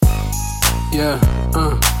Yeah,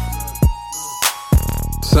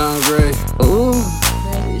 sound great. Ooh,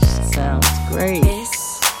 that sounds great.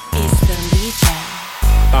 This is the DJ.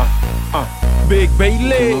 Big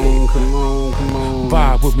Bailey. Come on.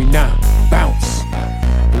 Vibe with me now. Bounce.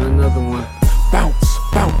 And another one. Bounce.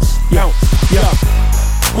 Yo.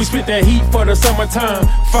 We spit that heat for the summertime.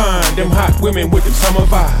 Find them hot women with them summer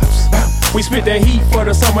vibes. We spit that heat for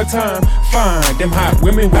the summertime. Find them hot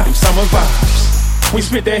women with them summer vibes. We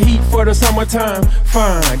spit that heat for the summertime.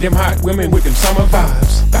 Find them hot women with them summer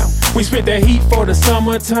vibes. We spit that heat for the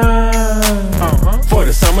summertime. For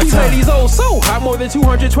the summertime. These ladies oh so hot, more than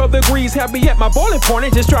 212 degrees. Have me at my boiling point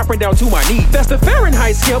and just dropping down to my knees. That's the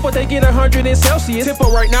Fahrenheit scale, but they get 100 in Celsius. Tempo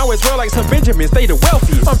right now is real like some Benjamins, they the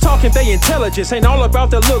wealthiest. I'm talking they intelligence, ain't all about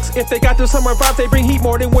the looks. If they got the summer vibe, they bring heat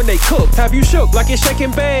more than when they cook. Have you shook like it's shake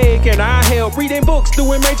and bake? And I help reading books,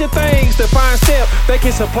 doing major things to find step. They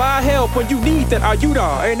can supply help when you need that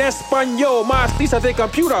ayuda. En español, más lisa de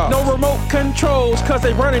computer. No remote controls, cause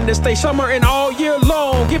they running this state summer and all year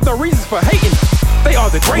long. Give no reasons for hating. They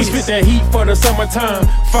are the greatest. We spit that heat for the summertime.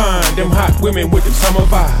 Find them hot women with them summer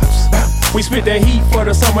vibes. We spit that heat for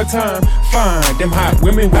the summertime. Find them hot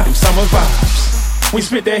women with them summer vibes. We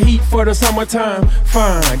spit that heat for the summertime.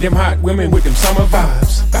 Find them hot women with them summer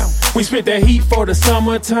vibes. We spit that heat for the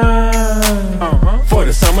summertime. For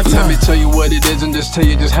the summertime. Let me tell you what it is and just tell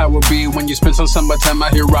you just how it be when you spend some summertime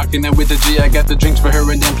out here rocking it with the G. I got the drinks for her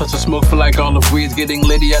and then plus the smoke for like all of weeds. Getting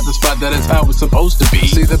litty at the spot, that is how it's supposed to be.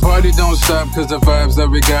 See, the party don't stop cause the vibes that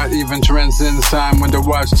we got even transcends time when to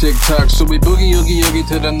watch TikTok. So we boogie oogie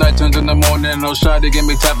till the night turns in the morning. No shot to get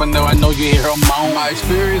me tapping, no, I know you hear her moan. My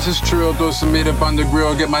experience is true, throw some meat up on the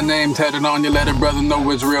grill. Get my name tatted on you, let a brother know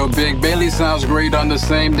it's real. Big Bailey sounds great on the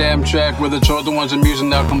same damn track. We're the chosen ones in music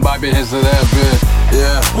now, come by your hands to that bit.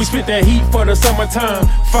 Yeah. We spit that heat for the summertime.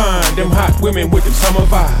 Find them hot women with them summer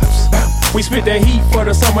vibes. We spit that heat for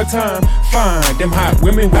the summertime. Find them hot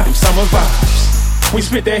women with them summer vibes. We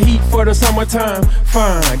spit that heat for the summertime.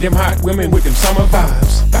 Find them hot women with them summer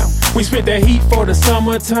vibes. We spit that heat for the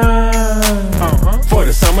summertime. For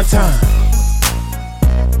the summertime.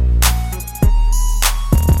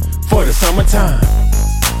 For the summertime.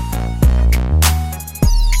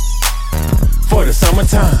 For the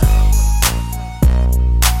summertime.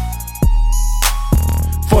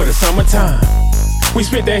 For the summertime. We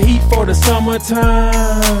spit that heat for the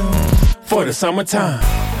summertime. For the summertime.